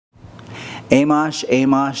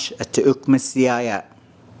Amash at the ukmisiaya.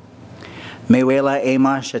 Mewela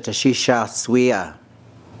Amash at the shíshálh swia.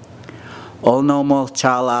 Olnomol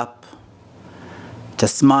chalap. The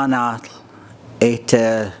smanat. Et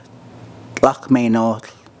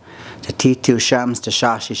lachmenot. The titu shams the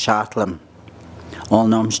shashishalhem.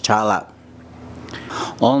 Olnoms chalap.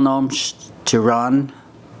 Olnoms to run.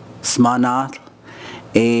 Smanat.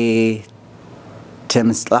 A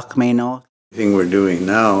tims lachmenot. The thing we're doing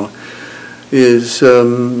now is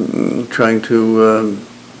trying to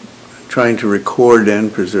record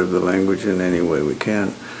and preserve the language in any way we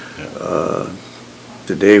can.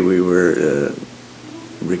 Today we were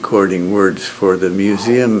recording words for the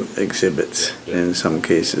museum exhibits. In some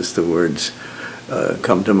cases the words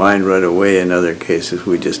come to mind right away. In other cases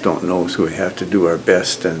we just don't know, so we have to do our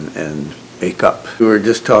best and make up. We were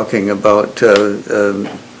just talking about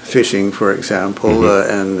fishing, for example,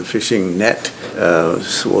 and the fishing net,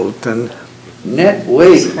 swolten. Net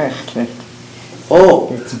weight.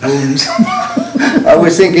 Oh. It's booms. I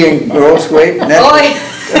was thinking gross weight. Net weight.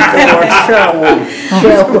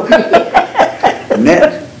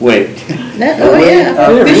 Net weight. Net, oh yeah.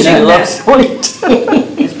 Fishing net.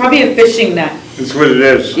 It's probably a fishing net. That's what it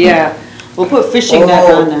is. Yeah. We'll put fishing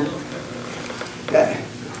net on there.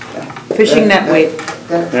 Fishing net weight.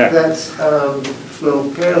 That's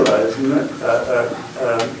Flopela, isn't it?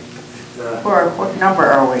 What number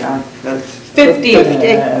are we on? That's 50.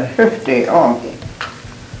 50, oh.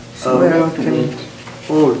 So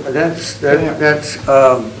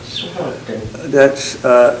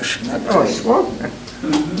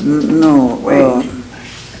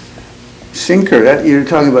sinker. You're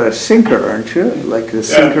talking about a sinker, aren't you? Like the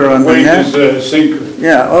sinker on the net? Weight is a sinker.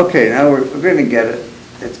 Yeah, okay, now we're going to get it.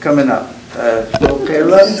 It's coming up.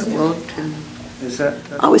 Is that?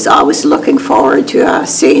 I was always looking forward to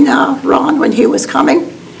seeing Ron when he was coming.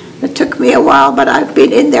 It took me a while, but I've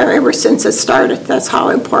been in there ever since it started. That's how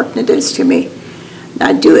important it is to me.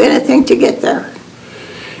 I'd do anything to get there,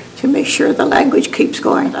 to make sure the language keeps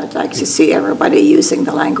going. I'd like to see everybody using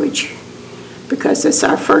the language, because it's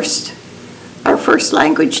our first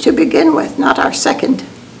language to begin with, not our second.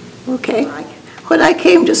 Okay. When I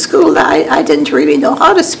came to school, I didn't really know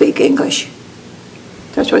how to speak English.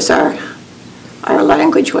 That was our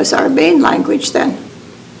language was our main language then.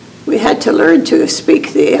 We had to learn to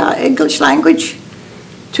speak the English language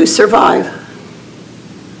to survive.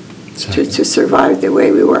 To survive the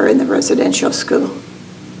way we were in the residential school.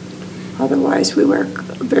 Otherwise, we were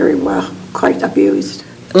quite abused.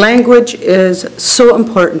 Language is so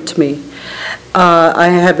important to me. I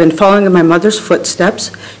have been following in my mother's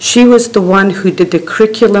footsteps. She was the one who did the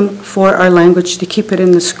curriculum for our language to keep it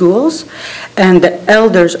in the schools, and the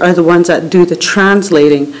elders are the ones that do the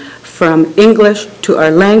translating from English to our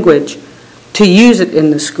language to use it in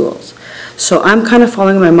the schools. So I'm kind of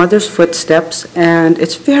following my mother's footsteps, and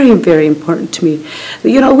it's very, very important to me.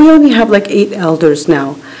 You know, we only have like 8 elders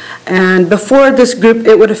now. And before this group,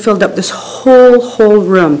 it would have filled up this whole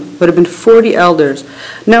room. It would have been 40 elders.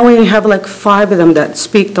 Now we only have like 5 of them that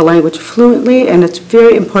speak the language fluently, and it's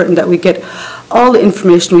very important that we get all the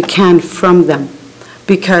information we can from them.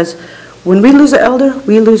 Because when we lose an elder,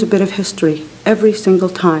 we lose a bit of history every single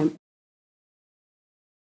time.